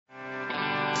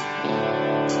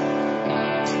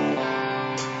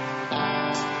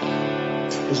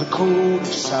There's a code of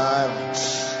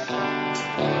silence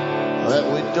that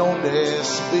we don't dare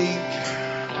speak.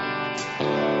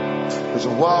 There's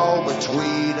a wall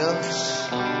between us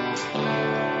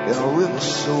and a river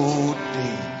so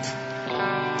deep.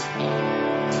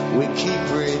 We keep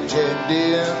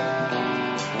pretending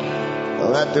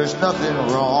that there's nothing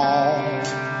wrong.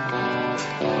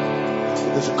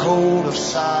 There's a code of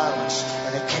silence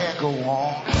and it can't go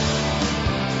on.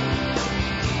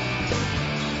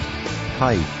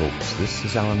 Hi folks, this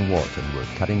is Alan Watt and we're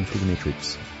cutting through the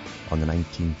matrix on the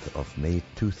 19th of May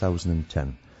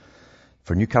 2010.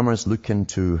 For newcomers, look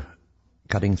into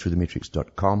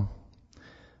cuttingthroughthematrix.com.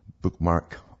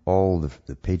 Bookmark all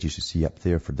the pages you see up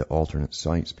there for the alternate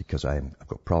sites because I've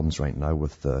got problems right now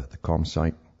with the com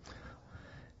site.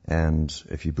 And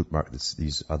if you bookmark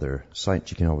these other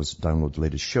sites, you can always download the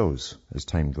latest shows as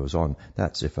time goes on.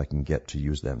 That's if I can get to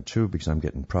use them too, because I'm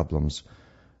getting problems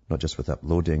not just with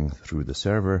uploading through the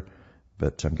server,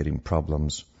 but I'm getting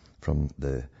problems from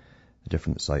the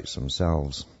different sites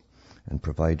themselves and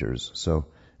providers. So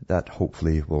that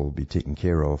hopefully will be taken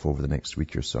care of over the next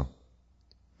week or so.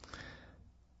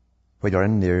 While you're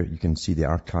in there, you can see the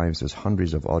archives. There's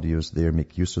hundreds of audios there.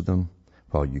 Make use of them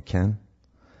while you can.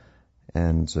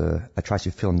 And I try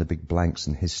to fill in the big blanks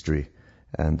in history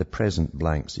and the present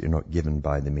blanks that you're not given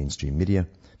by the mainstream media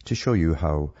to show you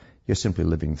how you're simply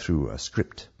living through a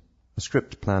script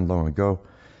planned long ago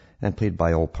and played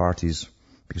by all parties,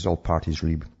 because all parties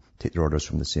really take their orders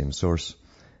from the same source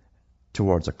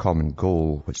towards a common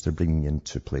goal which they're bringing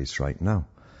into place right now.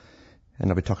 And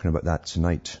I'll be talking about that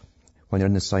tonight. When you're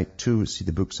on the site too, see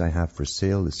the books I have for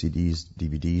sale, the CDs,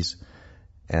 DVDs,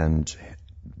 and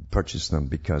purchase them,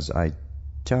 because I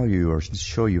tell you or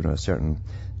show you in a certain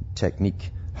technique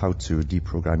how to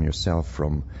deprogram yourself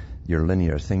from your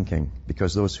linear thinking,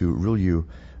 because those who rule you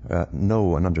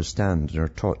know and understand and are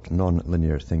taught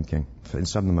non-linear thinking. And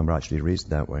some of them are actually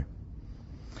raised that way.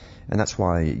 And that's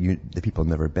why the people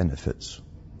never benefit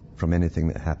from anything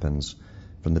that happens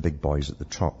from the big boys at the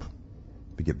top.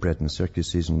 We get bread in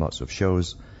circuses and lots of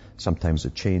shows, sometimes a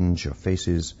change of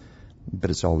faces, but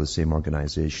it's all the same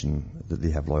organization that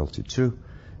they have loyalty to,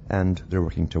 and they're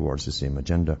working towards the same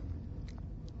agenda.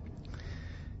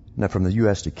 Now, from the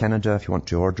US to Canada, if you want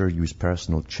to order, use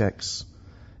personal checks.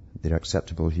 They're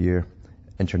acceptable here.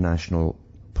 International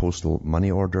postal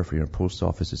money order for your post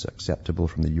office is acceptable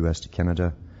from the US to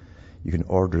Canada. You can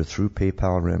order through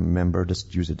PayPal. Remember,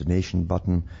 just use a donation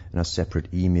button and a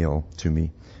separate email to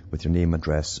me with your name,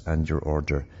 address, and your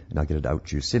order, and I'll get it out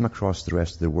to you. Same across the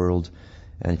rest of the world.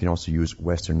 And you can also use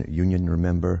Western Union,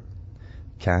 remember,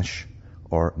 cash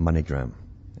or MoneyGram.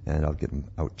 And I'll get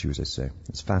them out to you, as I say,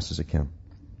 as fast as I can.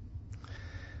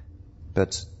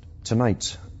 But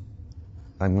tonight,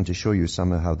 I'm going to show you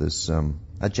some of how this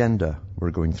agenda we're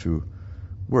going through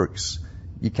works.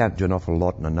 You can't do an awful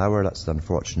lot in an hour. That's the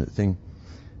unfortunate thing.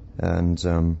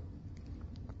 And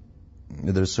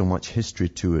there's so much history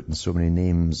to it and so many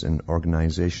names and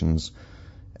organizations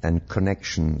and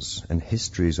connections and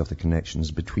histories of the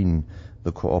connections between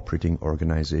the cooperating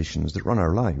organizations that run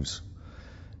our lives.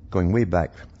 Going way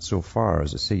back so far,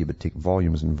 as I say, you would take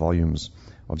volumes and volumes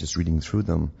of just reading through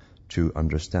them to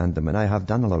understand them. And I have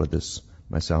done a lot of this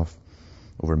myself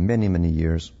over many, many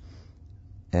years.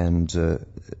 And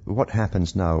what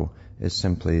happens now is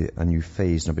simply a new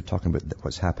phase. And I'll be talking about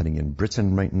what's happening in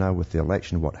Britain right now with the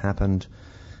election, what happened,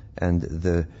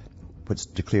 and what's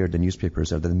declared in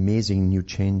newspapers are the amazing new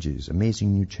changes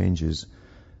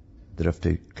that have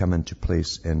to come into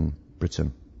place in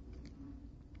Britain.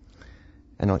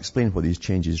 And I'll explain what these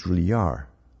changes really are,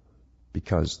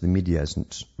 because the media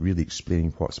isn't really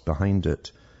explaining what's behind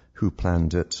it, who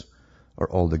planned it, or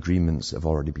all the agreements that have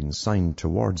already been signed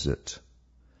towards it.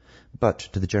 But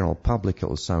to the general public,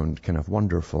 it'll sound kind of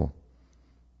wonderful,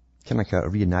 kind of like a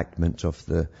reenactment of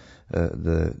the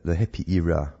hippie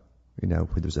era, where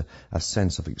there's a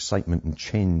sense of excitement and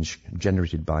change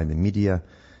generated by the media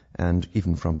and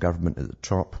even from government at the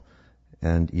top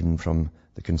and even from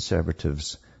the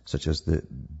conservatives, such as the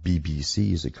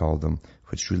BBC, as they call them,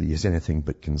 which really is anything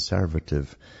but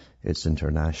conservative. It's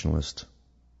internationalist.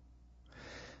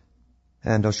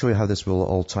 And I'll show you how this will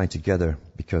all tie together,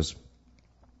 because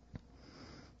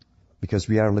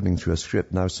we are living through a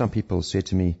script. Now, some people say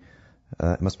to me,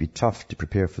 it must be tough to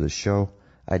prepare for the show.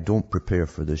 I don't prepare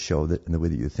for the show in the way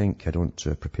that you think. I don't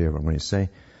prepare what I'm going to say.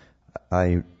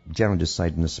 I generally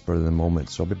decide in the spur of the moment.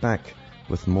 So I'll be back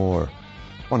with more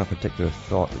on a particular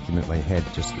thought that came into my head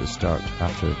just at the start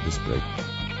after this break.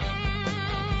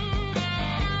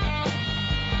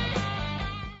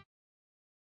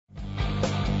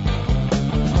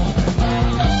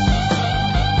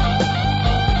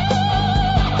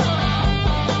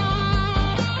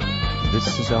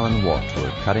 John Watt.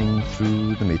 We're cutting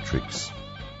through the matrix.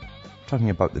 Talking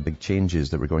about the big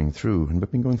changes that we're going through, and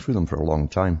we've been going through them for a long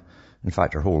time. In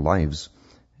fact, our whole lives.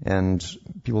 And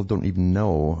people don't even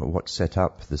know what set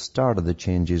up the start of the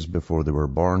changes before they were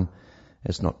born.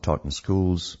 It's not taught in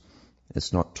schools.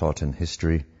 It's not taught in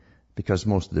history, because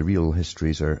most of the real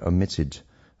histories are omitted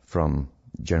from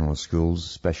general schools.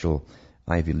 Special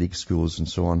Ivy League schools and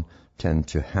so on tend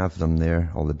to have them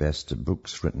there, all the best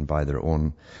books written by their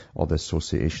own, all the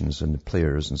associations and the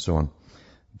players and so on.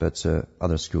 But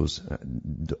other schools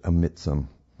omit them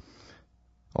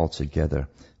altogether.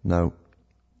 Now,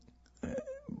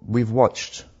 we've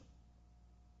watched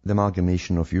the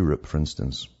amalgamation of Europe, for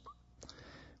instance.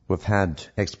 We've had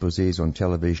exposés on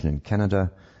television in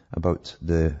Canada about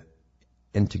the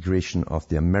integration of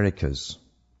the Americas.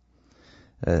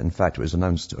 In fact, it was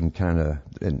announced on Canada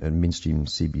in mainstream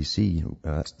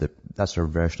CBC. That's our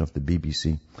version of the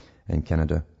BBC in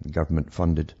Canada, government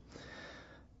funded.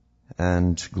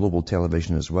 And global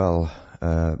television as well,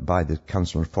 by the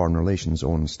Council on Foreign Relations'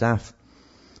 own staff,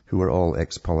 who were all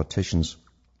ex-politicians,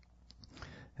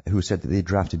 who said that they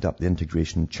drafted up the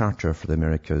integration charter for the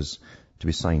Americas to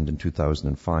be signed in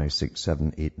 2005, 6,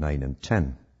 7, 8, 9, and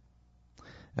 10.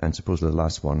 And supposedly the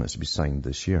last one is to be signed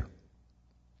this year.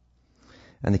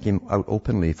 And they came out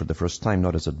openly for the first time,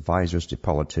 not as advisors to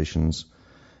politicians.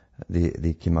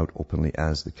 They came out openly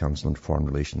as the Council on Foreign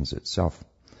Relations itself.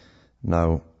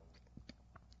 Now,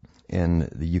 in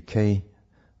the UK,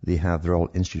 they have their Royal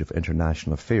Institute of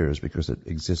International Affairs because it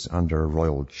exists under a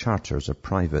royal charter as a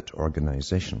private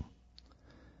organization,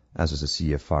 as is the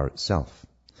CFR itself.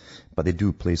 But they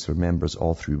do place their members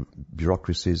all through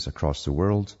bureaucracies across the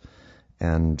world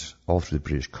and all through the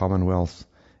British Commonwealth,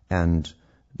 and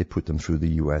they put them through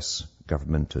the US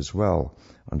government as well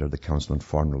under the Council on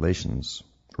Foreign Relations.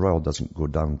 Royal doesn't go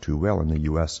down too well in the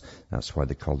US. That's why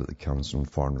they called it the Council on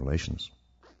Foreign Relations.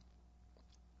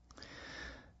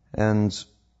 And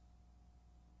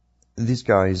these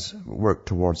guys work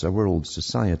towards a world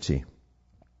society.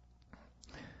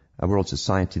 A world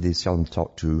society they seldom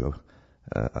talk to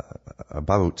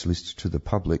about, at least to the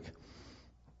public.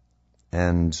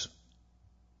 And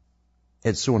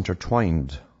it's so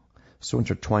intertwined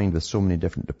with so many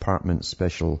different departments,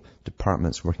 special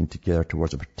departments working together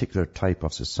towards a particular type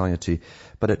of society.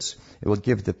 But it will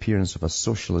give the appearance of a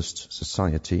socialist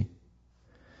society.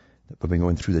 We've been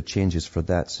going through the changes for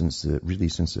that since the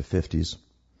 50s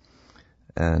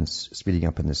and speeding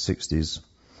up in the 60s,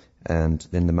 and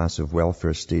then the massive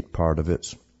welfare state part of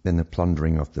it, then the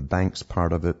plundering of the banks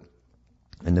part of it.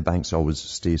 And the banks always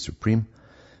stay supreme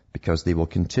because they will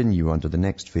continue under the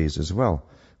next phase as well,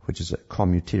 which is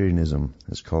commutarianism,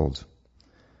 it's called.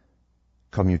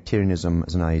 Commutarianism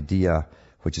is an idea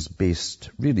which is based,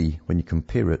 really, when you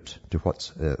compare it to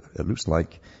what it looks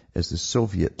like, is the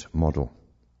Soviet model,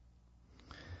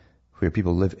 where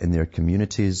people live in their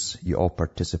communities, you all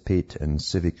participate in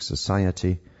civic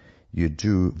society, you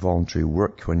do voluntary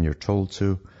work when you're told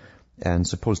to, and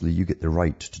supposedly you get the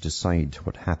right to decide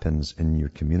what happens in your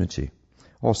community.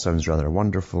 All sounds rather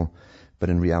wonderful, but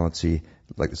in reality,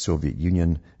 like the Soviet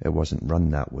Union, it wasn't run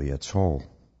that way at all.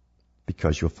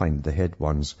 Because you'll find the head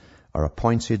ones are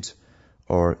appointed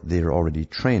or they're already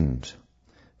trained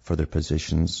for their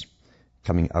positions,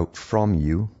 coming out from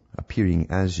you, appearing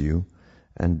as you,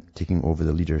 and taking over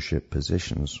the leadership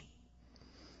positions.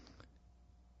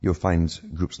 You'll find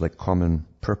groups like Common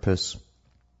Purpose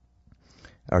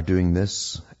are doing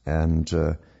this, and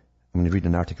I'm going to read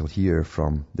an article here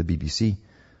from the BBC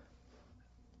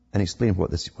and explain what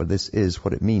this is,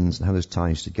 what it means, and how this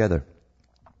ties together.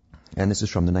 And this is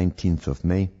from the 19th of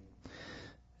May.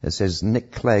 It says,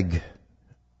 Nick Clegg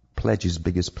pledges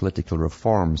biggest political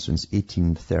reform since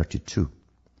 1832.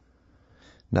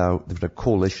 Now, there's a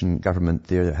coalition government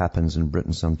there that happens in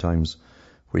Britain sometimes,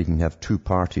 where you can have two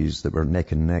parties that were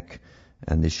neck and neck,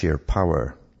 and they share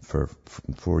power for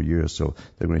 4 years. So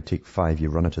they're going to take 5-year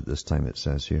run at it this time, it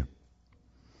says here.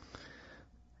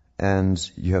 And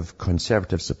you have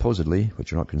conservatives, supposedly,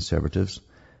 which are not conservatives,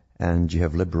 and you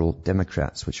have liberal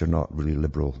Democrats, which are not really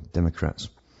liberal Democrats,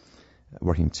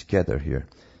 working together here.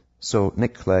 So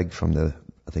Nick Clegg from the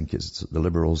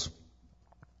Liberals,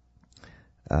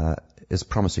 is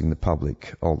promising the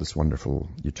public all this wonderful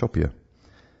utopia.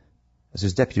 As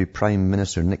his Deputy Prime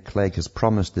Minister, Nick Clegg has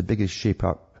promised the biggest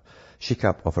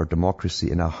shake-up of our democracy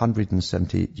in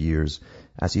 178 years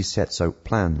as he sets out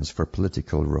plans for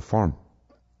political reform.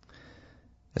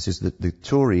 It says that the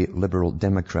Tory Liberal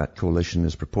Democrat coalition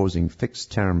is proposing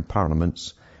fixed-term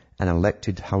parliaments, an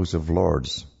elected House of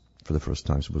Lords, for the first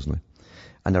time supposedly,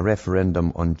 and a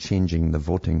referendum on changing the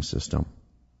voting system.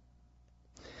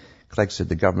 Clegg said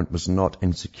the government was not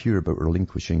insecure about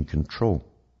relinquishing control.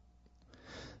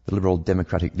 The Liberal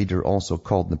Democratic leader also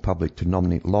called on the public to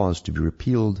nominate laws to be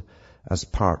repealed as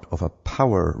part of a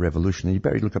power revolution. And you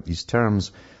better look up these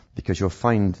terms because you'll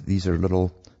find these are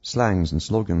little slangs and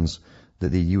slogans that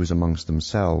they use amongst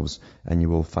themselves, and you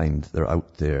will find they're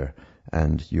out there,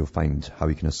 and you'll find how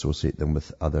you can associate them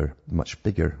with other much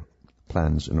bigger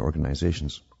plans and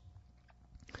organizations.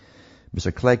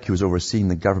 Mr. Clegg, who is overseeing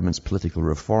the government's political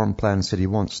reform plan, said he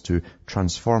wants to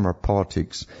transform our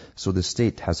politics so the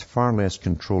state has far less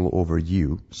control over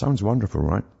you. Sounds wonderful,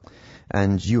 right?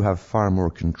 And you have far more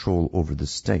control over the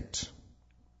state.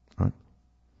 Right?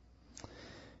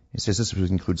 He says this would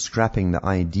include scrapping the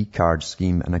ID card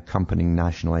scheme and accompanying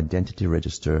national identity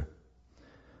register,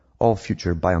 all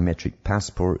future biometric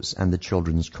passports, and the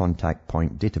children's contact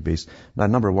point database. Now,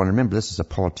 number one, remember this is a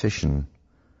politician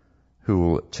who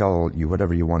will tell you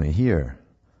whatever you want to hear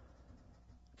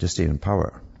to stay in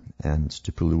power and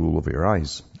to pull the wool over your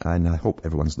eyes. And I hope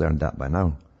everyone's learned that by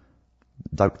now.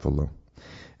 Doubtful, though.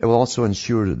 It will also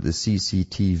ensure that the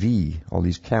CCTV, all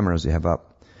these cameras they have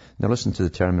up, now listen to the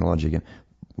terminology again,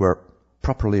 were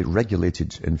properly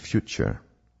regulated in future.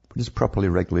 What does properly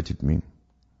regulated mean?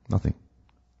 Nothing.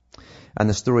 And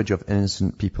the storage of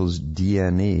innocent people's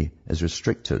DNA is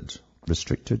restricted.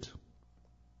 Restricted?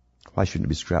 Why shouldn't it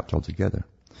be scrapped altogether?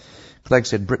 Clegg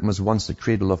said Britain was once the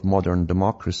cradle of modern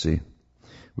democracy.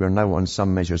 We are now on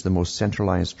some measures the most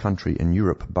centralized country in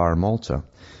Europe, bar Malta.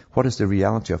 What is the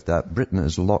reality of that? Britain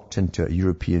is locked into a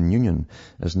European Union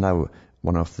as now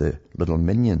one of the little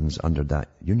minions under that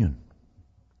union.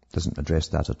 Doesn't address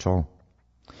that at all.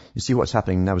 You see what's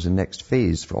happening now is the next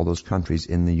phase for all those countries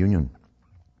in the union.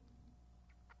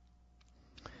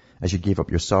 As you gave up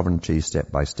your sovereignty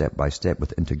step by step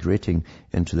with integrating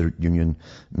into the union,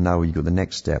 now you go the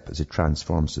next step as it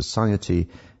transforms society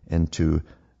into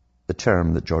the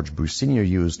term that George Bush Sr.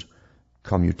 used,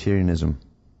 communitarianism.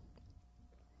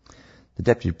 The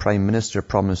Deputy Prime Minister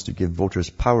promised to give voters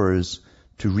powers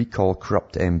to recall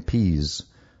corrupt MPs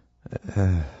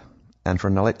and for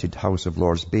an elected House of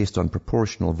Lords based on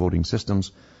proportional voting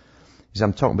systems.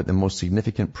 I'm talking about the most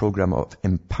significant program of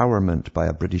empowerment by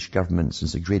a British government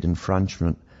since the great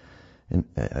enfranchisement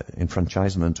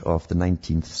of the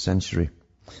 19th century.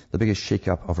 The biggest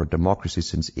shake-up of our democracy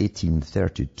since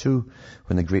 1832,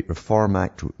 when the Great Reform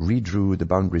Act redrew the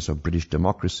boundaries of British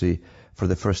democracy, for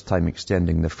the first time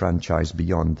extending the franchise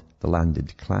beyond the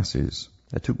landed classes.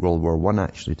 It took World War I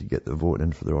actually to get the vote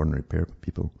in for the ordinary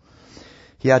people.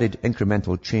 He added,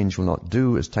 incremental change will not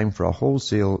do. It's time for a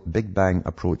wholesale Big Bang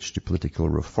approach to political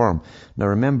reform. Now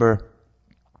remember,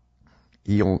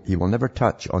 he will never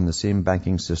touch on the same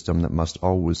banking system that must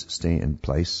always stay in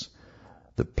place,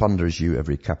 that plunders you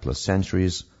every couple of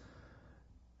centuries.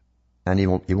 And he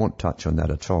won't touch on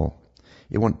that at all.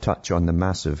 He won't touch on the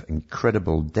massive,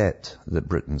 incredible debt that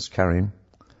Britain's carrying.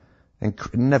 And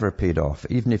never paid off.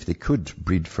 Even if they could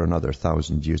breed for another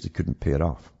 1,000 years, they couldn't pay it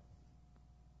off.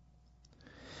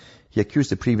 He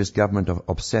accused the previous government of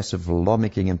obsessive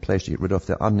lawmaking and pledged to get rid of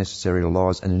the unnecessary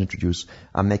laws and introduce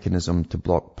a mechanism to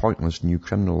block pointless new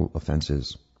criminal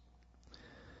offences.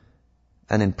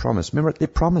 And in promise, remember, they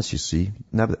promise, you see.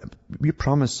 Now, you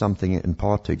promise something in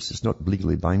politics, it's not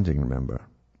legally binding, remember.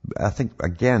 I think,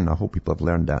 again, I hope people have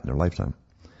learned that in their lifetime.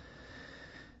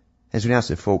 As we ask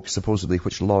the folks, supposedly,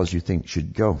 which laws you think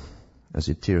should go, as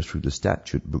they tear through the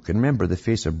statute book. And remember, the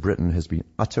face of Britain has been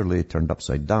utterly turned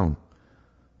upside down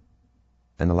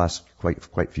in the last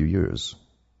quite few years.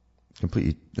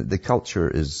 Completely, the culture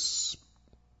is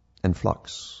in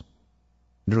flux.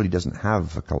 It really doesn't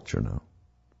have a culture now.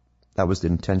 That was the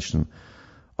intention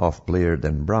of Blair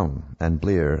then Brown. And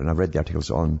Blair, and I've read the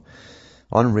articles on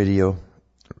radio,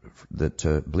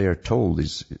 that Blair told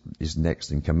his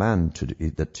next in command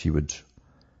that he would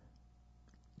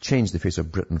change the face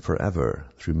of Britain forever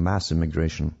through mass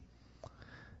immigration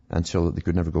until they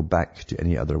could never go back to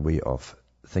any other way of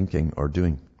thinking or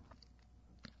doing.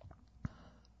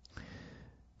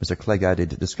 Mr. Clegg added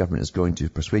that this government is going to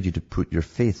persuade you to put your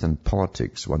faith in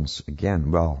politics once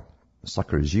again. Well,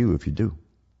 suckers you if you do.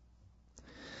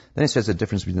 Then it says the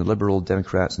difference between the Liberal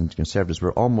Democrats and Conservatives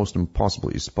were almost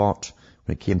impossible to spot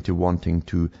when it came to wanting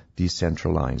to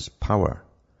decentralize power.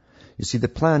 You see, the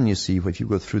plan, if you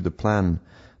go through the plan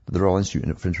that the Royal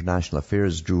Institute for International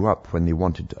Affairs drew up when they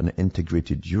wanted an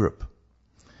integrated Europe,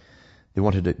 they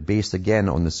wanted it based again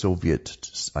on the Soviet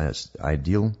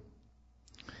ideal.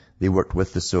 They worked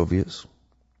with the Soviets.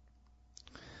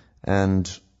 And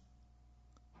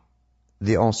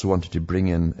they also wanted to bring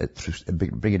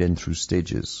it in through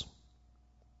stages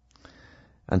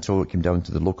until it came down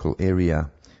to the local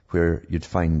area where you'd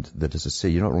find that, as I say,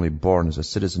 you're not only born as a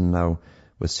citizen now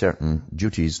with certain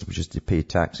duties, which is to pay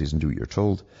taxes and do what you're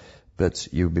told, but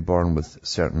you'll be born with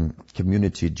certain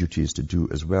community duties to do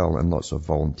as well, and lots of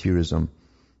volunteerism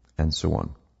and so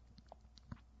on.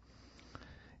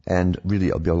 And really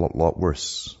it'll be a lot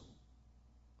worse,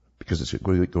 because it's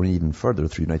going even further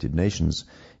through United Nations.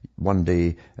 One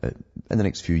day, in the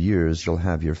next few years, you'll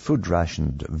have your food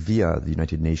rationed via the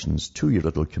United Nations to your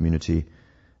little community.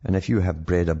 And if you have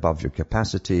bread above your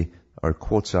capacity or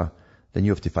quota, then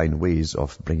you have to find ways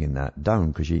of bringing that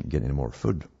down, because you ain't getting any more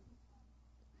food.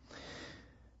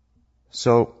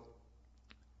 So,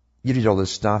 you read all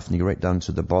this stuff and you go right down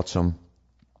to the bottom.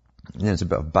 And there's a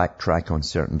bit of backtrack on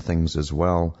certain things as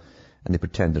well. And they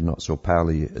pretend they're not so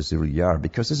pally as they really are,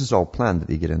 because this is all planned that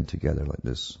they get in together like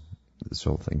this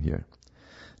whole thing here.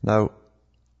 Now,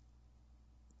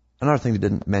 another thing they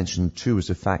didn't mention too is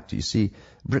the fact that, you see,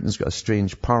 Britain's got a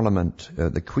strange parliament.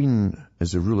 The Queen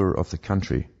is the ruler of the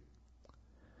country.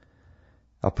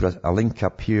 I'll put a link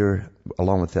up here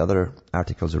along with the other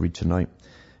articles I read tonight.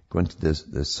 Go into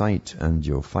the site and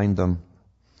you'll find them.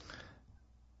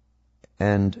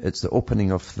 And it's the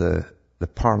opening of the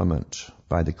parliament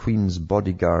by the Queen's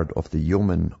bodyguard of the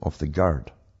yeomen of the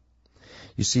guard.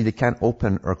 You see, they can't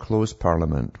open or close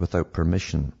parliament without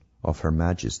permission of Her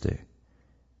Majesty,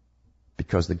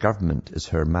 because the government is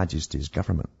Her Majesty's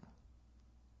government.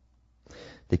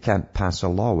 They can't pass a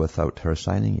law without her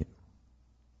signing it.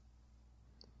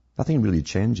 Nothing really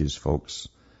changes, folks.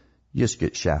 You just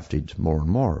get shafted more and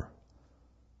more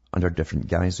under different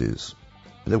guises.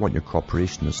 But they want your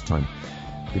cooperation this time.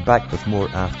 Be back with more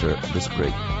after this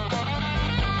break.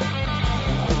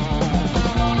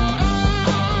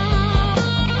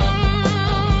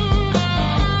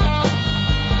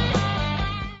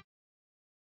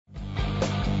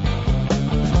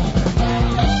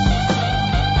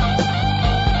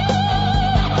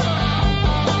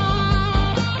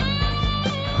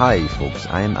 Hi folks,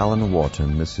 I am Alan Watt,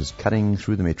 and this is Cutting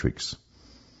Through the Matrix.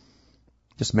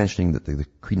 Just mentioning that the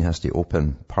Queen has to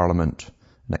open Parliament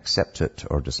and accept it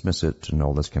or dismiss it and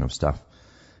all this kind of stuff,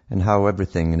 and how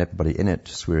everything and everybody in it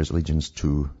swears allegiance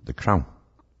to the Crown.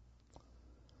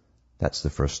 That's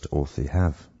the first oath they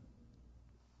have.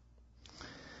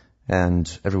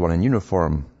 And everyone in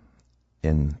uniform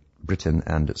in Britain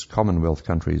and its Commonwealth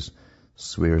countries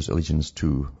swears allegiance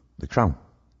to the Crown,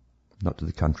 not to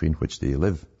the country in which they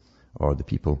live or the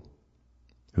people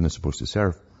whom they're supposed to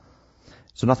serve.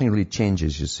 So nothing really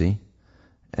changes, you see.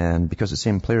 And because the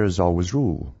same players always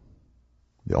rule.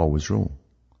 They always rule.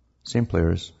 Same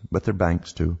players, with their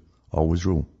banks too, always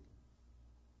rule.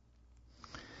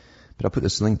 But I'll put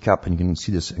this link up and you can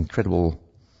see this incredible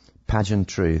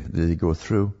pageantry that they go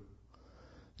through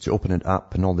to open it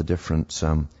up, and all the different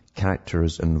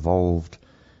characters involved,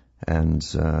 and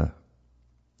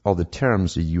all the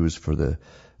terms they use for the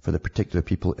particular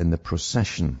people in the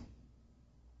procession,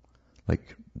 like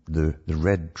the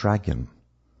red dragon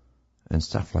and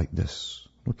stuff like this.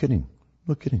 No kidding.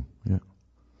 Yeah.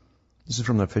 This is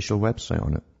from the official website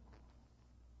on it.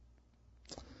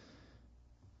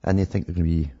 And you think you're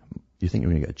going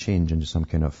to get a change into some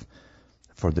kind of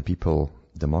for the people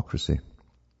democracy.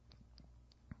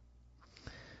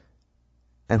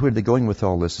 And where are they going with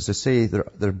all this? As I say,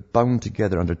 they're bound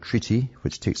together under treaty,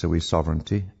 which takes away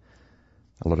sovereignty,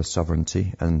 a lot of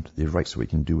sovereignty, and the rights that we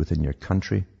can do within your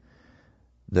country.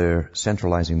 They're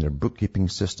centralizing their bookkeeping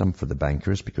system for the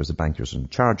bankers, because the bankers are in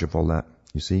charge of all that,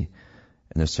 you see,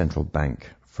 and their central bank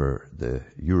for the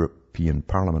European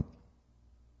Parliament.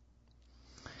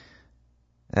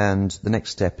 And the next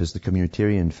step is the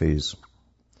communitarian phase,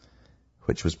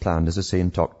 which was planned, as I say,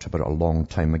 and talked about it a long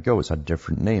time ago. It's had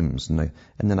different names. In the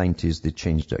 90s, they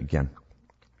changed it again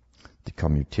to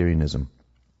communitarianism.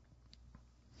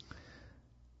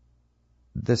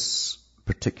 This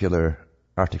particular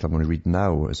article I'm going to read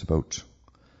now is about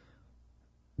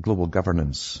global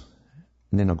governance.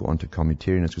 And then I'll go on to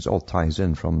communitarianism, because it all ties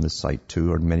in from this site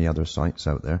too, or many other sites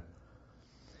out there.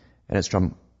 And it's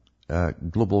from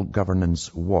Global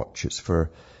Governance Watch. It's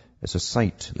a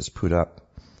site that's put up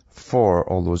for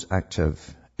all those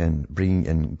active in bringing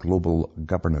in global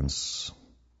governance,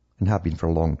 and have been for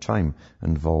a long time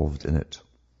involved in it.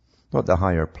 Not the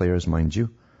higher players, mind you.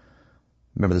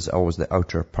 Remember, there's always the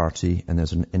outer party and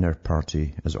there's an inner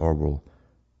party, as Orwell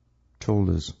told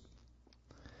us.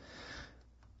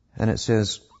 And it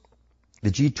says,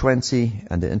 the G20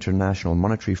 and the International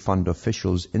Monetary Fund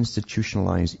officials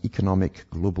institutionalize economic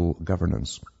global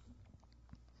governance.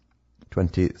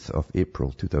 20th of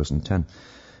April 2010.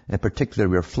 In particular,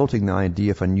 we are floating the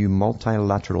idea of a new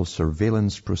multilateral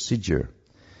surveillance procedure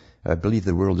I believe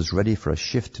the world is ready for a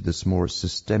shift to this more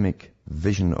systemic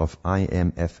vision of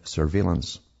IMF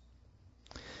surveillance.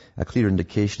 A clear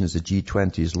indication is the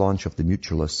G20's launch of the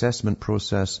mutual assessment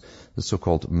process. The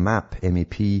so-called MAP,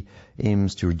 MEP,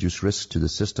 aims to reduce risks to the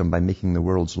system by making the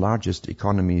world's largest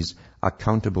economies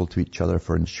accountable to each other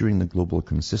for ensuring the global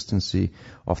consistency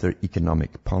of their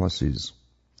economic policies.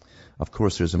 Of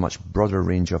course, there's a much broader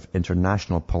range of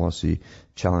international policy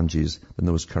challenges than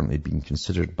those currently being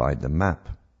considered by the MAP.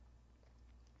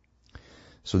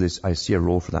 So I see a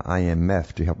role for the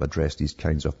IMF to help address these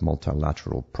kinds of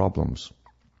multilateral problems.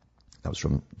 That was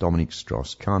from Dominique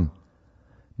Strauss-Kahn,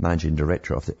 Managing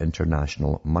Director of the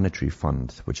International Monetary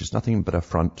Fund, which is nothing but a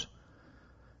front,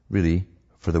 really,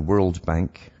 for the World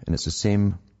Bank, and it's the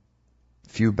same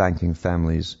few banking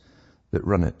families that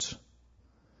run it.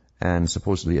 And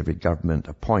supposedly every government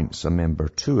appoints a member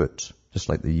to it, just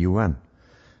like the UN.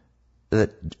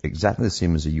 That exactly the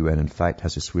same as the UN, in fact,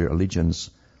 has to swear allegiance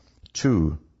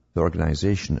to the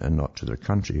organization and not to their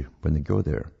country when they go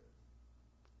there.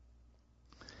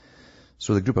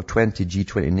 So the group of 20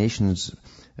 G20 nations,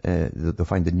 they'll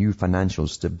find the new Financial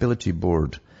Stability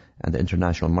Board and the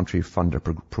International Monetary Fund are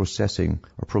progressing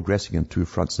in two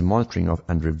fronts, the monitoring of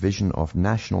and revision of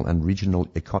national and regional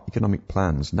economic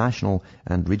plans, national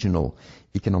and regional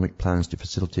economic plans to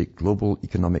facilitate global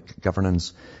economic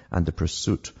governance and the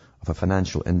pursuit of a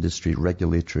financial industry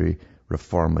regulatory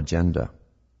reform agenda.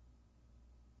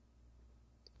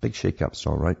 Big shake-ups,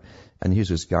 all right. And here's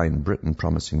this guy in Britain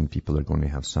promising people are going to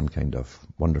have some kind of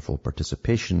wonderful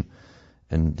participation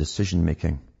in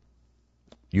decision-making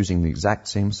using the exact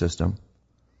same system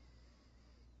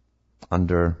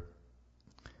under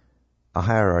a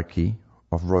hierarchy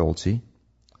of royalty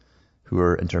who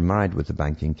are intermarried with the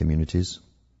banking communities.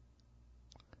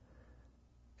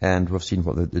 And we've seen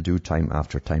what they do time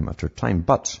after time after time.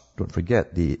 But don't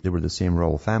forget, they were the same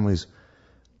royal families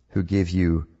who gave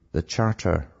you the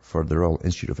charter for the Royal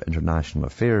Institute of International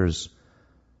Affairs,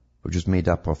 which is made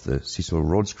up of the Cecil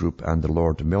Rhodes Group and the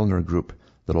Lord Milner Group.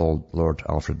 The Lord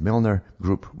Alfred Milner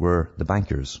Group were the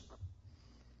bankers,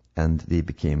 and they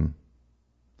became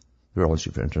the Royal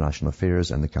Institute for International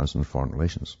Affairs and the Council on Foreign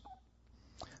Relations,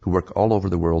 who work all over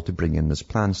the world to bring in this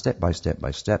plan step by step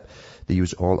by step. They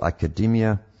use all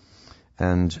academia,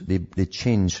 and they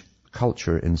change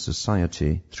culture in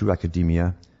society through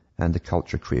academia and the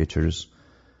culture creators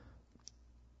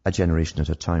a generation at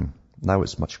a time. Now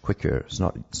it's much quicker. It's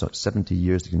not 70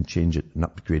 years. They can change it and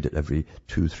upgrade it every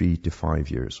 2, 3 to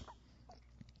 5 years.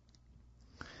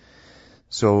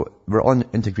 So we're on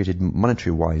integrated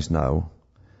monetary-wise now,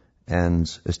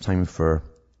 and it's time for,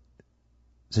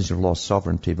 since you've lost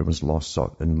sovereignty, everyone's lost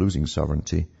and losing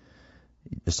sovereignty,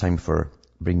 it's time for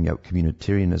bringing out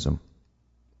communitarianism.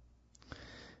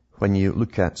 When you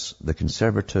look at the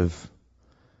conservative,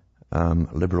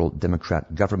 liberal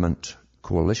Democrat government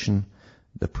coalition,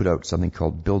 they put out something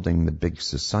called Building the Big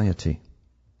Society.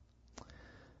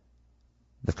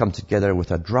 They've come together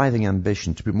with a driving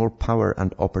ambition to put more power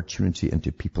and opportunity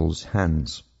into people's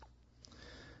hands.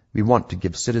 We want to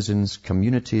give citizens,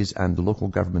 communities and local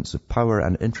governments the power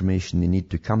and information they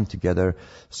need to come together,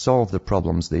 solve the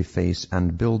problems they face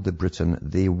and build the Britain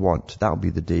they want. That'll be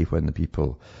the day when the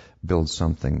people build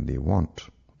something they want.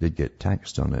 They get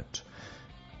taxed on it.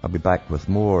 I'll be back with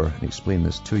more and explain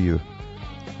this to you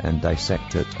and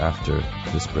dissect it after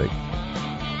this break.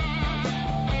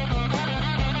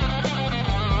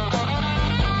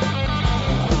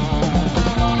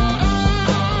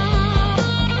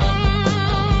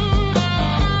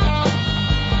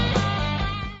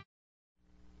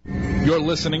 You're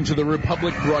listening to the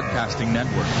Republic Broadcasting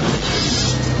Network,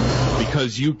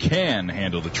 because you can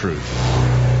handle the truth.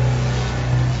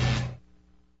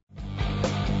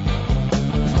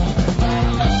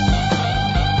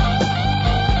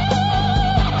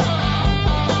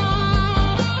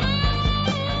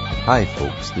 Hi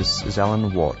folks, this is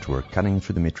Alan Watt. We're cutting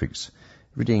through the matrix,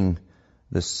 reading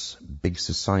this big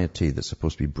society that's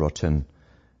supposed to be brought in,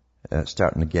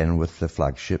 starting again with the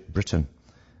flagship Britain.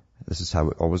 This is how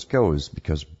it always goes,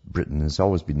 because Britain has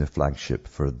always been the flagship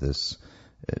for this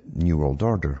New World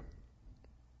Order.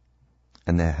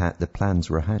 And the plans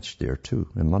were hatched there too,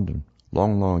 in London,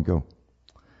 long, long ago.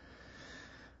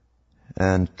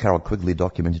 And Carroll Quigley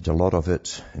documented a lot of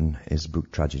it in his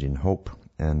book Tragedy and Hope,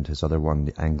 and his other one,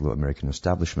 The Anglo-American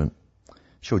Establishment.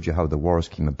 Showed you how the wars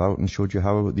came about and showed you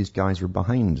how these guys were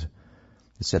behind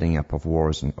the setting up of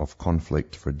wars and of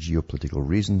conflict for geopolitical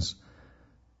reasons.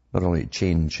 Not only to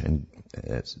change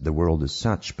the world as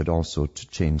such, but also to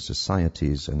change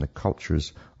societies and the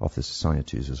cultures of the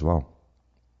societies as well.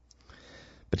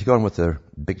 But to go on with their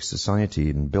big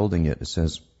society and building it, it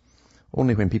says,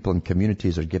 Only when people in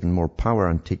communities are given more power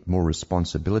and take more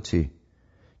responsibility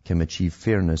can we achieve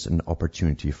fairness and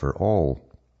opportunity for all.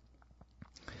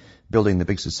 Building the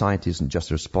big society isn't just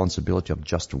the responsibility of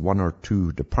just one or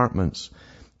two departments.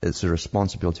 It's the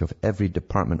responsibility of every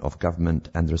department of government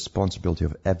and the responsibility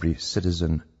of every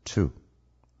citizen too.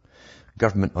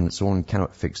 Government on its own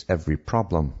cannot fix every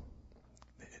problem.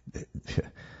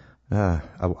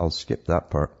 I'll skip that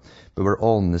part. But we're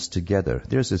all in this together.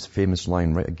 There's this famous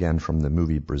line right again from the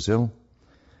movie Brazil,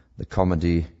 the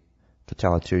comedy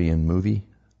totalitarian movie,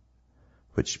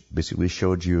 which basically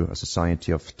showed you a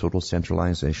society of total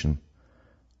centralization,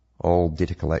 all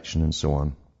data collection and so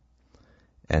on.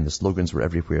 And the slogans were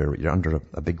everywhere. You're under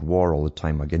a big war all the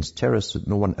time against terrorists that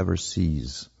no one ever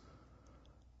sees.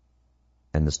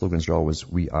 And the slogans are always,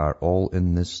 we are all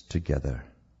in this together.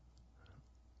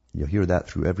 You'll hear that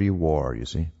through every war, you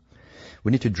see.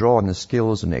 We need to draw on the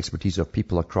skills and expertise of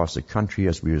people across the country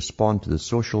as we respond to the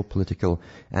social, political,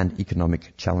 and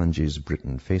economic challenges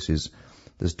Britain faces.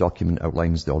 This document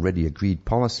outlines the already agreed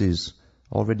policies,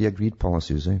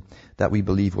 that we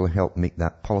believe will help make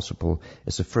that possible.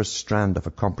 It's the first strand of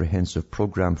a comprehensive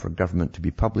program for government to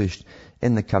be published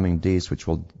in the coming days, which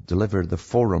will deliver the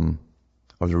forum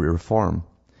or the reform,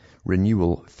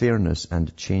 renewal, fairness,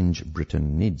 and change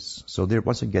Britain needs. So there,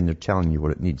 once again, they're telling you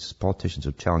what it needs. Politicians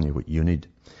are telling you what you need.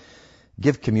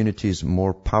 Give communities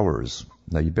more powers.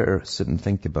 Now, you better sit and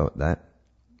think about that.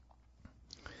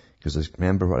 Because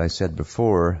remember what I said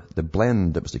before, the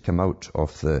blend that was to come out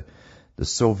of the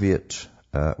Soviet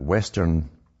Western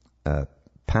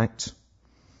Pact,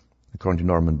 according to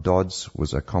Norman Dodds,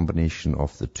 was a combination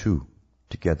of the two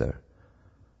together.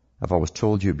 I've always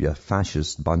told you it'd be a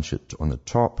fascist bunch on the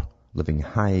top, living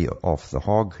high off the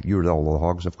hog. You're all the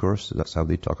hogs, of course. That's how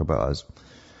they talk about us.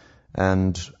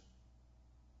 And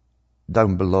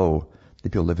down below,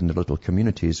 the people live in the little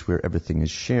communities where everything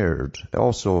is shared.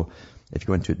 Also, if you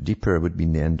go into it deeper, it would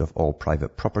mean the end of all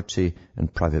private property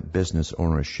and private business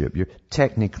ownership.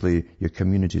 Technically, your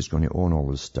community is going to own all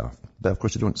this stuff. But of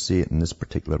course, you don't see it in this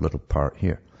particular little part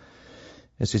here.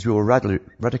 It says we will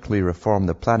radically reform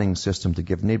the planning system to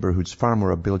give neighborhoods far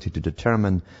more ability to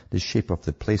determine the shape of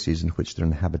the places in which their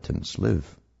inhabitants live.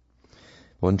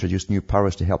 We'll introduce new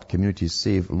powers to help communities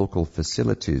save local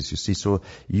facilities. You see, so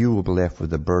you will be left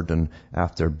with the burden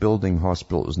after building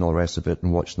hospitals and all the rest of it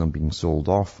and watching them being sold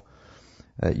off.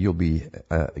 You'll be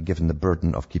given the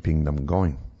burden of keeping them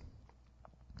going.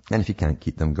 And if you can't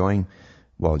keep them going,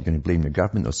 well, you're going to blame the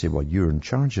government. They'll say, well, you're in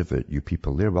charge of it, you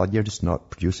people there. Well, you're just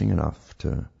not producing enough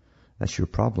that's your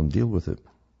problem. Deal with it.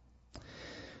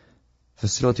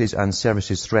 Facilities and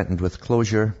services threatened with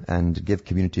closure, and give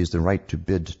communities the right to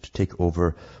bid to take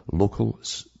over local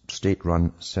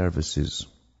state-run services.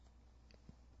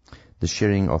 The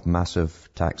sharing of massive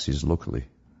taxes locally.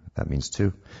 That means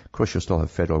too. Of course, you'll still have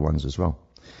federal ones as well.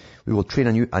 We will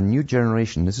train a new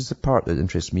generation. This is the part that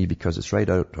interests me because it's right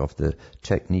out of the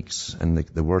techniques and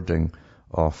the wording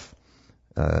of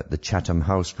the Chatham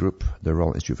House Group, the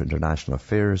Royal Institute for International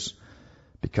Affairs,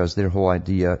 because their whole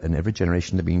idea in every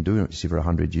generation they've been doing it, you see, for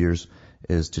 100 years,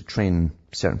 is to train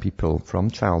certain people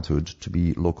from childhood to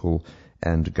be local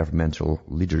and governmental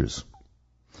leaders,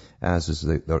 as is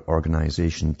the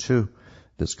organization too,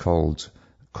 that's called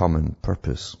Common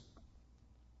Purpose.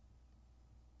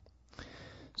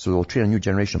 So they'll train a new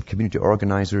generation of community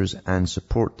organizers and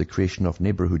support the creation of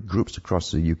neighborhood groups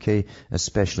across the UK,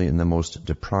 especially in the most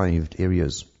deprived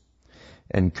areas.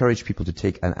 Encourage people to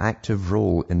take an active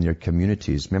role in their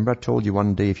communities. Remember I told you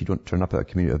one day if you don't turn up at a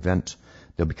community event,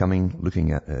 they'll be coming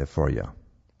looking for you.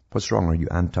 What's wrong? Are you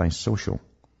antisocial?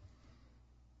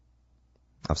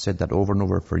 I've said that over and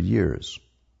over for years.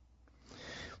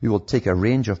 We will take a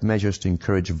range of measures to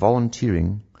encourage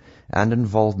volunteering and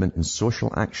involvement in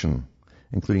social action,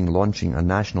 including launching a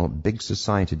national Big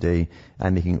Society Day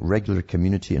and making regular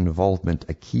community involvement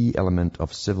a key element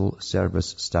of civil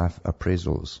service staff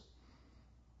appraisals.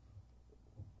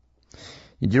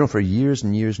 You know, for years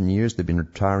and years and years, they've been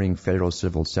retiring federal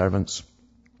civil servants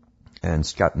and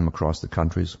scattering them across the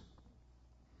countries.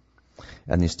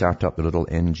 And they start up the little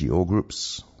NGO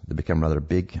groups. They become rather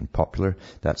big and popular.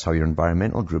 That's how your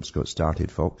environmental groups got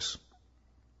started, folks.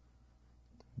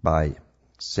 By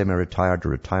semi-retired or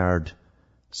retired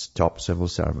top civil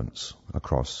servants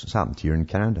across. It's happened here in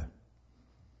Canada.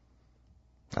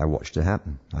 I watched it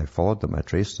happen. I followed them. I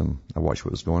traced them. I watched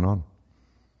what was going on.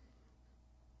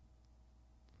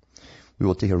 We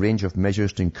will take a range of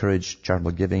measures to encourage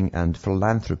charitable giving and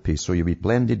philanthropy. So you'll be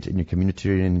blended in your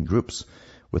communitarian groups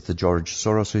with the George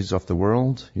Soroses of the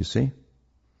world, you see.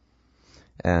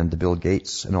 and the Bill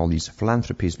Gates and all these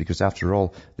philanthropies, because after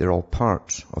all, they're all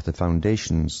part of the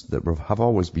foundations that have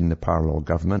always been the parallel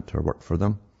government or worked for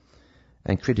them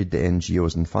and created the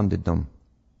NGOs and funded them.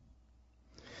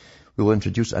 We will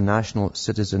introduce a national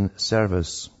citizen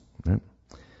service. Right?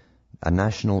 A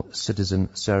national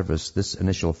citizen service. This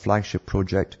initial flagship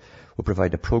project will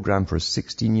provide a program for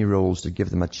 16-year-olds to give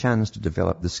them a chance to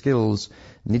develop the skills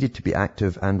needed to be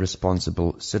active and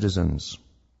responsible citizens.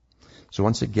 So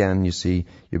once again, you see,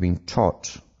 you're being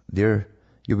taught there,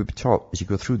 you'll be taught as you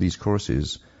go through these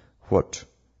courses what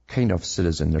kind of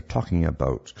citizen they're talking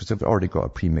about, because they've already got a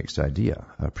pre-mixed idea,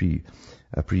 a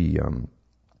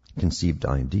conceived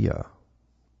idea.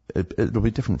 It'll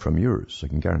be different from yours, I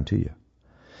can guarantee you.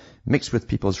 Mix with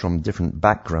people from different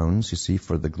backgrounds, you see,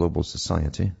 for the global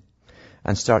society,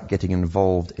 and start getting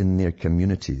involved in their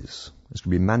communities. It's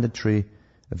going to be mandatory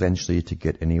eventually to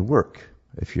get any work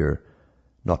if you're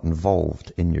not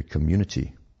involved in your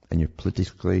community and you're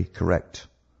politically correct.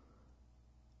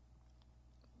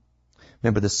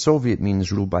 Remember, the Soviet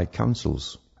means ruled by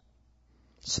councils.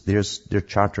 Their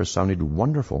charter sounded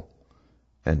wonderful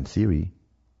in theory.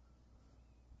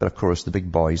 But of course, the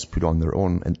big boys put on their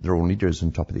own leaders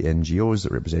on top of the NGOs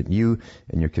that represent you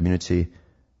in your community,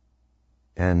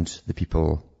 and the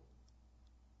people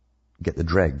get the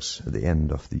dregs at the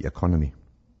end of the economy.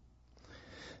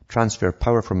 Transfer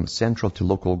power from central to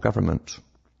local government.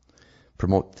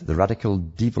 Promote the radical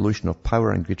devolution of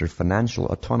power and greater financial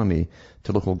autonomy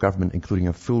to local government, including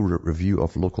a full review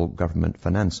of local government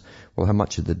finance. Well, how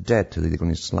much of the debt are they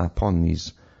going to slap on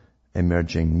these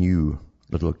emerging new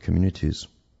little communities?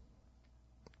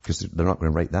 Because they're not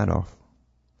going to write that off.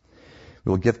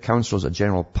 We will give councils a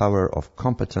general power of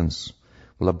competence.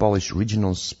 We'll abolish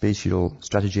regional spatial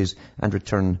strategies and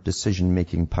return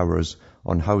decision-making powers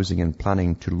on housing and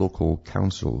planning to local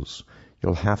councils.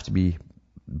 You'll have to be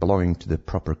belonging to the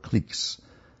proper cliques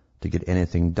to get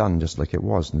anything done, just like it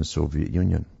was in the Soviet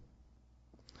Union.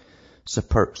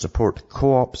 Support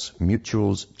co-ops,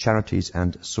 mutuals, charities,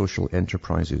 and social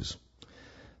enterprises.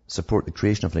 Support the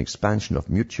creation of an expansion of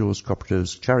mutuals,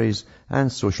 cooperatives, charities,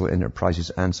 and social enterprises,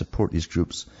 and support these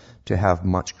groups to have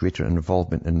much greater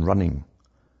involvement in running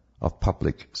of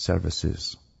public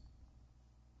services.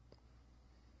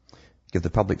 Give the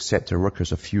public sector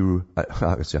workers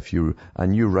a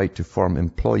new right to form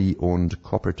employee-owned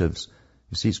cooperatives.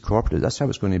 You see, it's cooperative. That's how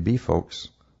it's going to be, folks.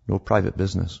 No private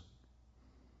business.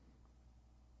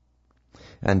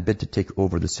 And bid to take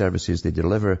over the services they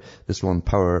deliver. This will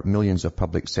empower millions of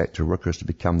public sector workers to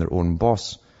become their own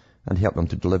boss and help them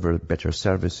to deliver better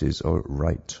services. All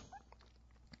right.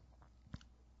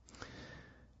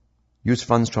 Use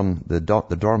funds from the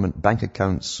dormant bank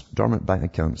accounts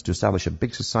to establish a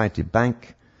big society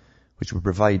bank which will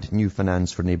provide new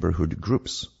finance for neighborhood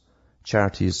groups,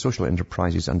 charities, social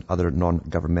enterprises, and other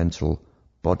non-governmental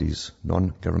bodies,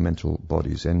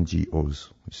 NGOs,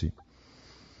 you see.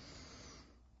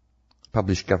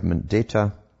 Publish government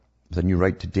data with a new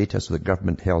right to data so that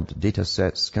government-held data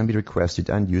sets can be requested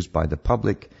and used by the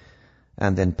public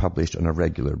and then published on a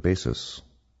regular basis.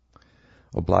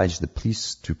 Oblige the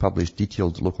police to publish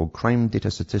detailed local crime data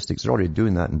statistics. They're already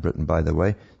doing that in Britain, by the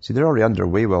way. See, they're already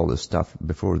underway with all this stuff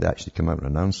before they actually come out and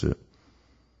announce it.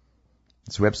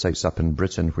 There's websites up in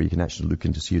Britain where you can actually look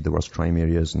in to see the worst crime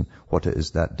areas and what it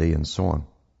is that day and so on.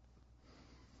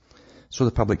 So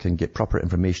the public can get proper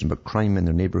information about crime in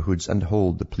their neighborhoods and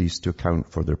hold the police to account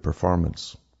for their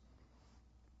performance.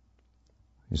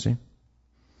 You see?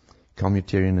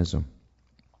 Communitarianism.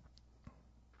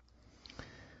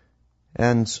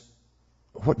 And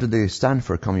what do they stand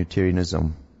for,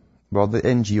 communitarianism? Well, the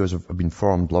NGOs have been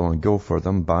formed long ago for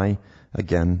them by,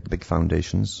 again, big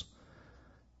foundations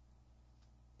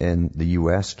in the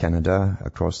US, Canada,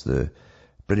 across the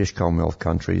British Commonwealth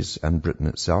countries, and Britain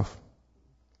itself.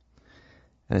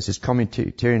 And it says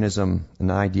communitarianism,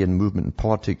 an idea and movement in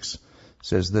politics,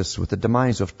 says this: with the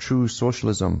demise of true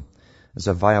socialism as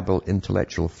a viable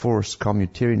intellectual force,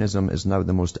 communitarianism is now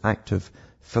the most active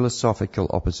philosophical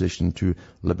opposition to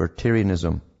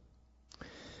libertarianism.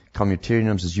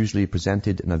 Communitarianism is usually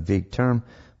presented in a vague term,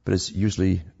 but is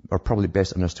usually, or probably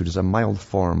best understood as a mild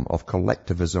form of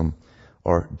collectivism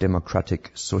or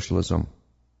democratic socialism.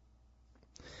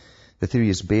 The theory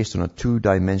is based on a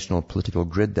two-dimensional political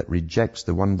grid that rejects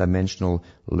the one-dimensional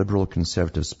liberal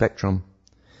conservative spectrum.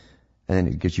 And then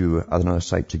it gives you another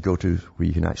site to go to where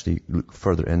you can actually look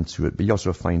further into it. But you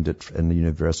also find it in the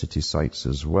university sites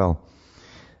as well.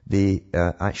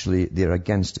 They're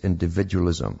against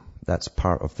individualism. That's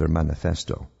part of their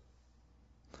manifesto.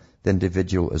 The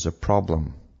individual is a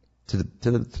problem to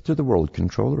the world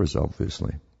controllers,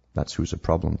 obviously. That's who's a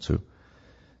problem to.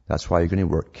 That's why you're going to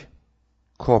work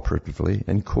cooperatively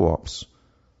in co-ops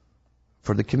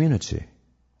for the community.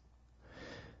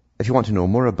 If you want to know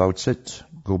more about it,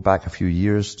 go back a few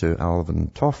years to Alvin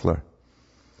Toffler.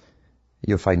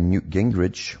 You'll find Newt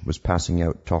Gingrich was passing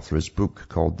out Toffler's book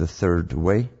called The Third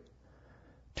Way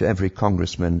to every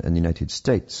congressman in the United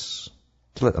States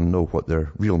to let them know what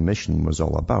their real mission was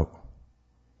all about.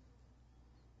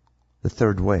 The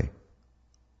Third Way.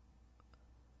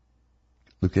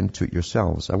 Look into it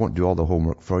yourselves. I won't do all the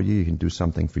homework for you. You can do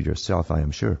something for yourself, I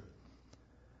am sure.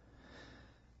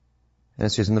 And it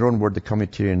says, in their own word, the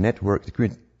Communitarian Network, the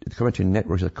Communitarian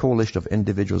Network is a coalition of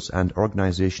individuals and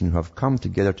organizations who have come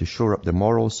together to shore up the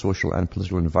moral, social, and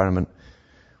political environment.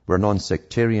 We're a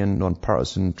non-sectarian,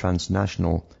 non-partisan,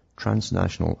 transnational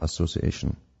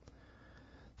association.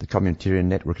 The Communitarian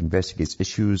Network investigates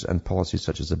issues and policies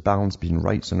such as the balance between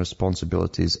rights and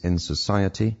responsibilities in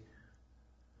society,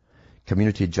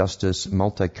 community justice,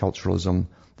 multiculturalism,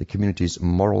 the community's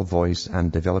moral voice,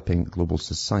 and developing global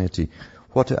society.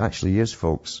 What it actually is,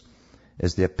 folks,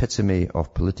 is the epitome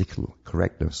of political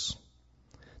correctness.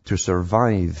 To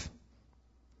survive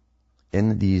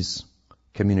in these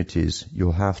communities,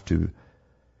 you'll have to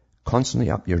constantly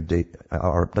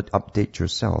update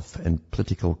yourself in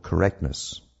political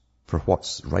correctness for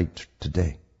what's right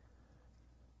today,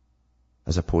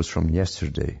 as opposed from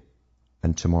yesterday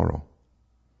and tomorrow.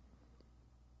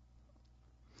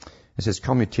 It says,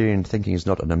 communitarian thinking is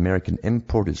not an American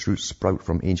import. Its roots sprout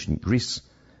from ancient Greece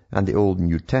and the Old and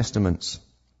New Testaments.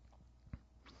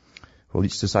 While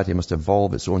each society must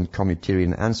evolve its own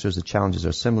communitarian answers, the challenges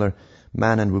are similar.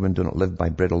 Man and woman do not live by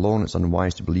bread alone. It's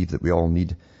unwise to believe that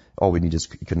all we need is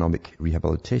economic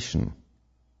rehabilitation.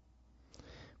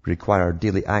 We require our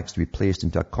daily acts to be placed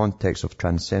into a context of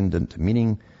transcendent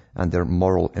meaning and their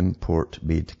moral import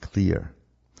made clear.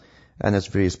 And there's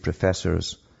various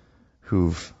professors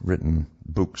who've written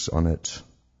books on it,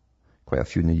 quite a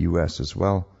few in the US as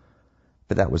well.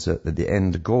 But that was the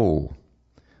end goal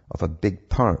of a big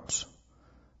part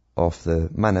of the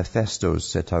manifestos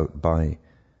set out by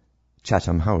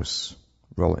Chatham House,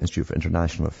 Royal Institute for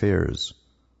International Affairs.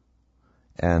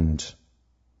 And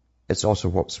it's also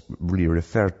what's really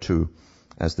referred to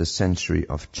as the century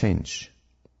of change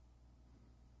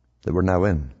that we're now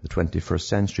in. The 21st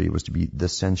century was to be the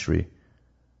century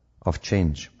of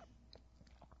change.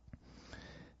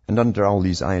 And under all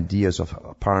these ideas of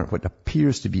apparent what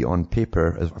appears to be on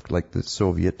paper, like the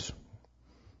Soviet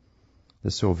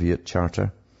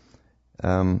Charter,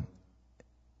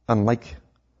 unlike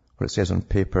what it says on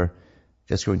paper,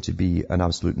 it's going to be an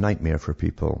absolute nightmare for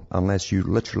people unless you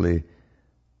literally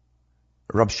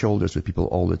rub shoulders with people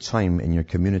all the time in your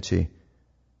community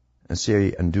and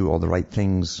say and do all the right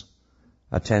things,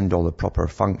 attend all the proper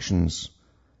functions,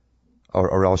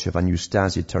 or else you have a new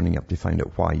Stasi turning up to find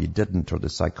out why you didn't, or the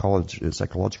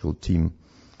psychological team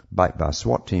backed by a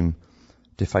SWAT team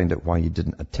to find out why you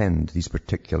didn't attend these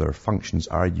particular functions.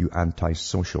 Are you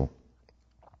antisocial?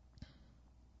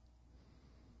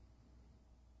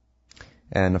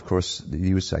 And of course, they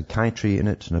use psychiatry in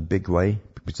it in a big way,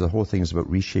 because the whole thing is about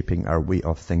reshaping our way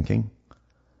of thinking.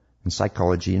 And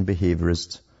psychology and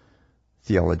behaviorist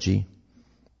theology.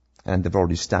 And they've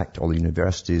already stacked all the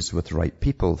universities with the right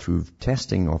people through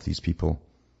testing of these people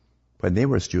when they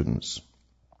were students,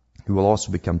 who will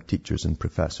also become teachers and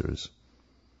professors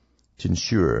to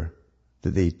ensure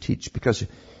that they teach. Because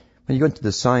when you go into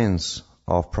the science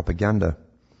of propaganda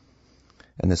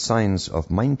and the science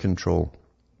of mind control,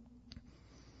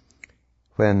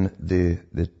 when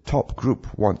the top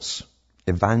group wants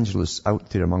evangelists out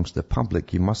there amongst the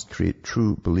public, you must create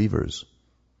true believers.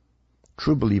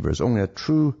 True believers. Only a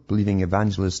true believing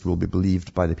evangelist will be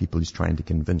believed by the people he's trying to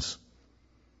convince.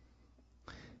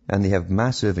 And they have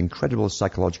massive, incredible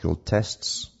psychological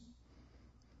tests.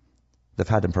 They've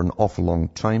had them for an awful long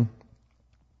time.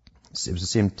 It was the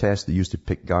same test they used to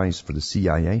pick guys for the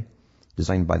CIA,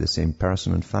 designed by the same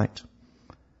person, in fact.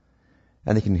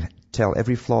 And they can tell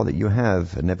every flaw that you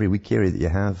have and every weak area that you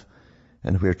have,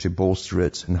 and where to bolster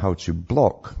it and how to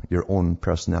block your own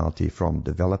personality from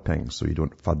developing so you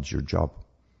don't fudge your job.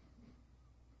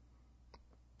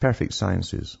 Perfect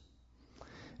sciences.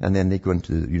 And then they go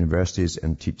into the universities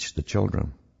and teach the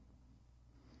children.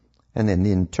 And then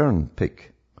they in turn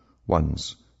pick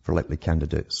ones for likely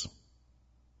candidates.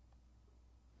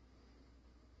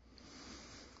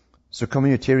 So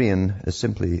communitarian is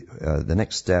simply the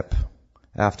next step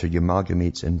after you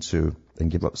amalgamate into and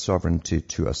give up sovereignty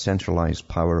to a centralized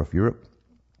power of Europe.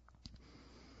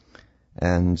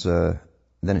 And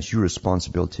then it's your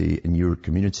responsibility in your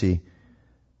community,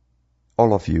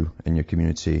 all of you in your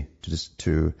community,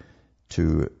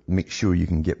 to make sure you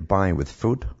can get by with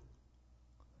food,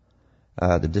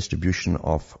 the distribution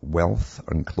of wealth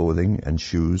and clothing and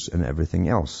shoes and everything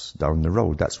else down the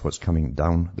road. That's what's coming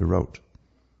down the road.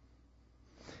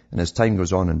 And as time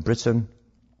goes on in Britain,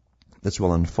 this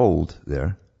will unfold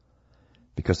there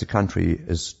because the country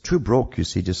is too broke, you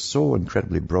see, just so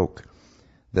incredibly broke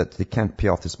that they can't pay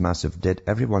off this massive debt.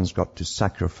 Everyone's got to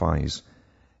sacrifice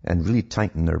and really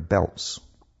tighten their belts.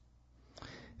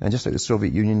 And just like the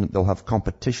Soviet Union, they'll have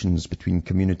competitions between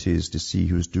communities to see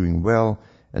who's doing well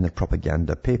in their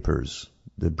propaganda papers,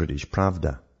 the British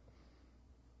Pravda,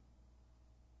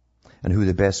 and who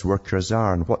the best workers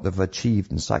are and what they've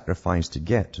achieved and sacrificed to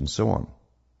get and so on.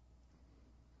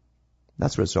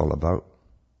 That's what it's all about.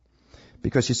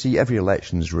 Because you see, every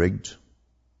election is rigged.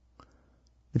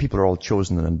 The people are all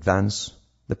chosen in advance.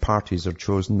 The parties are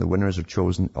chosen, the winners are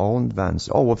chosen all in advance.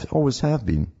 Always have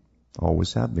been.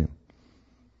 Always have been.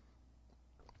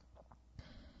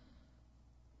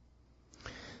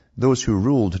 Those who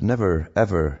ruled never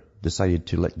ever decided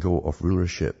to let go of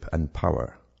rulership and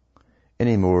power,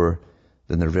 any more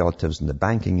than their relatives in the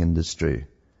banking industry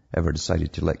ever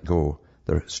decided to let go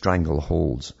their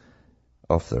strangleholds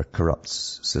of their corrupt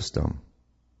system.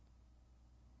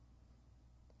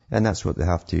 And that's what they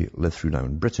have to live through now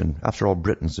in Britain. After all,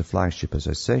 Britain's the flagship, as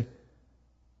I say.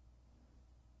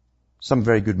 Some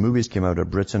very good movies came out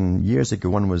of Britain years ago.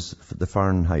 One was the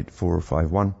Fahrenheit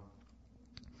 451.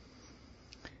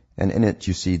 And in it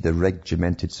you see the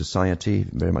regimented society,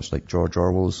 very much like George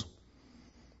Orwell's,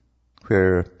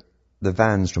 where the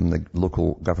vans from the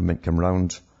local government come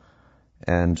round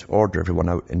and order everyone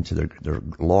out into their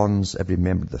lawns, every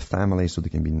member of the family, so they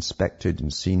can be inspected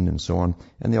and seen and so on,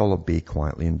 and they all obey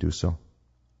quietly and do so.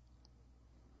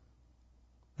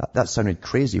 That sounded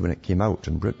crazy when it came out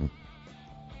in Britain,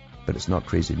 but it's not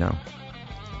crazy now.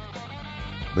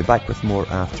 We'll be back with more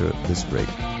after this break.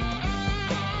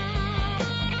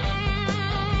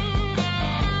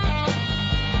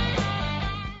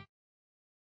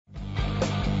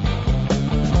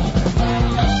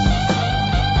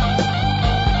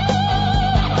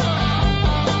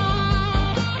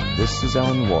 This is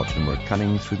Alan Watt, and we're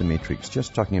cutting through the matrix,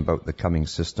 just talking about the coming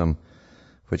system,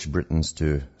 which Britain's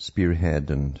to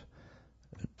spearhead and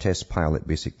test pilot,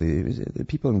 basically. The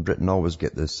people in Britain always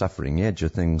get the suffering edge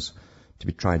of things to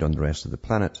be tried on the rest of the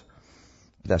planet.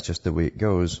 That's just the way it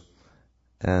goes.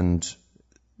 And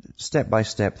step by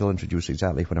step, they'll introduce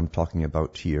exactly what I'm talking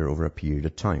about here over a period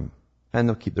of time. And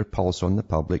they'll keep their pulse on the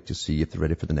public to see if they're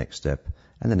ready for the next step,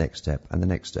 and the next step, and the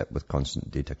next step with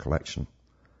constant data collection.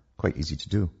 Quite easy to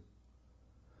do.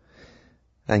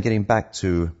 And getting back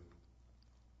to,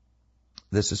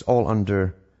 this is all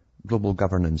under global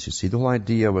governance, you see. The whole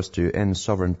idea was to end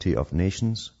sovereignty of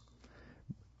nations,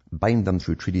 bind them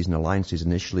through treaties and alliances,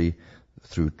 initially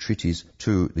through treaties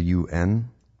to the UN,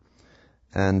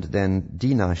 and then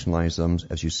denationalize them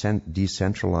as you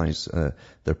decentralize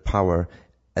their power,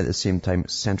 at the same time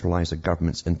centralize the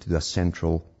governments into a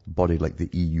central body like the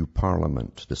EU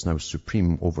Parliament that's now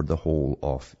supreme over the whole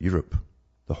of Europe.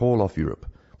 The whole of Europe,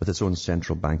 with its own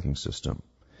central banking system.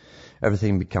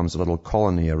 Everything becomes a little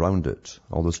colony around it.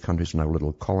 All those countries are now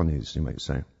little colonies, you might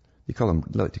say. They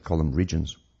like to call them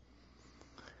regions.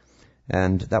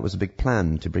 And that was a big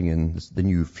plan to bring in the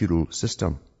new feudal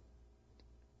system.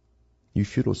 New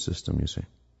feudal system, you see.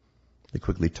 They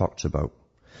quickly talked about.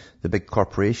 The big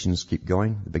corporations keep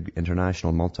going. The big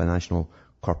international, multinational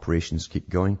corporations keep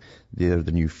going. They're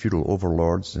the new feudal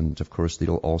overlords, and of course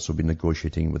they'll also be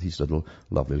negotiating with these little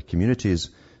lovely communities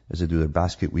as they do their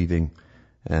basket weaving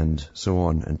and so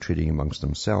on, and trading amongst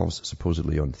themselves,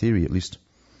 supposedly on theory at least.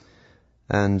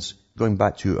 And going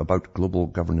back to about Global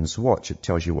Governance Watch, it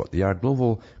tells you what they are.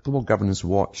 Global Governance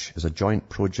Watch is a joint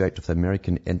project of the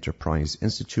American Enterprise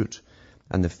Institute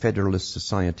and the Federalist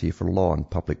Society for Law and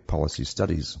Public Policy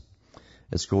Studies.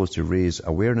 Its goal is to raise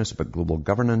awareness about global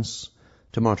governance,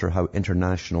 to monitor how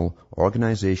international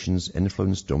organizations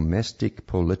influence domestic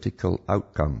political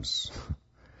outcomes,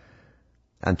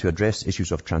 and to address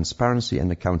issues of transparency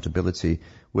and accountability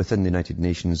within the United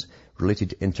Nations related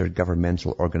to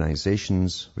intergovernmental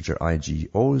organizations, which are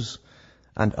IGOs,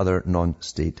 and other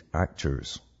non-state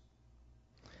actors.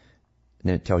 And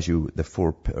then it tells you the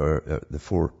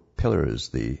four pillars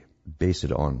they base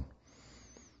it on.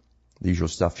 The usual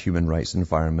stuff: human rights,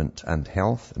 environment and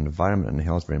health. Environment and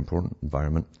health, very important.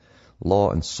 Environment.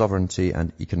 Law and sovereignty,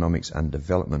 and economics and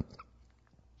development.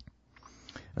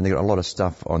 And they got a lot of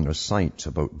stuff on their site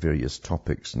about various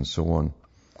topics and so on.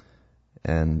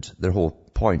 And their whole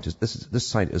point is this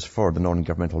site is for the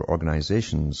non-governmental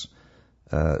organizations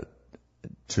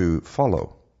to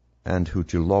follow and who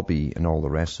to lobby and all the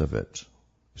rest of it.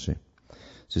 You see.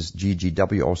 says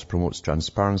GGW also promotes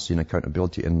transparency and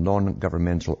accountability in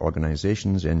non-governmental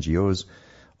organizations, NGOs,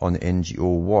 on the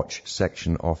NGO Watch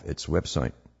section of its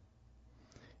website.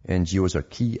 NGOs are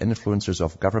key influencers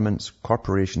of governments,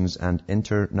 corporations, and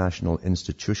international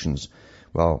institutions.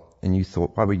 Well, and you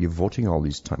thought, why were you voting all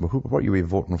these times? Well, what were you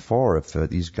voting for if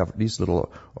these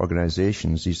little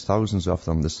organizations, these thousands of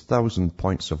them, this 1,000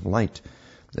 points of light,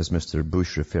 as Mr.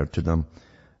 Bush referred to them,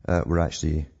 were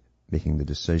actually making the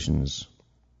decisions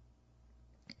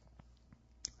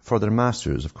for their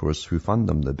masters, of course, who fund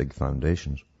them, the big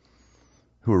foundations,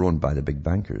 who are owned by the big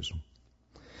bankers.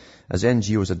 As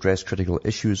NGOs address critical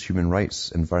issues, human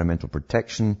rights, environmental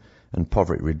protection, and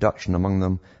poverty reduction among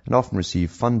them, and often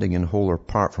receive funding in whole or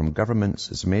part from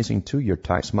governments, it's amazing too, your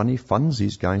tax money funds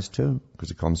these guys too, because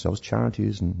they call themselves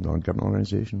charities and non-government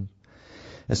organizations.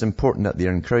 It's important that they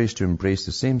are encouraged to embrace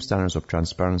the same standards of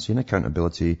transparency and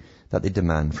accountability that they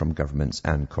demand from governments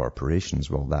and corporations.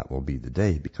 Well, that will be the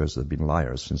day, because they've been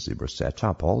liars since they were set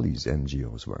up. All these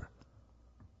NGOs were.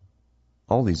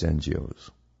 All these NGOs.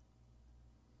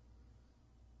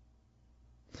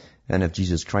 And if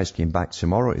Jesus Christ came back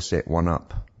tomorrow to set one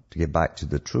up, to get back to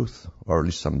the truth, or at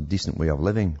least some decent way of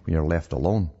living when you're left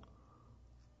alone,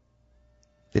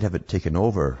 they'd have it taken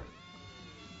over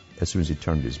as soon as he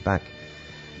turned his back.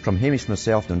 From Hamish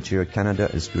myself in Ontario, Canada,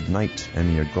 is good night, and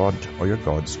may your God or your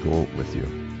gods go with you.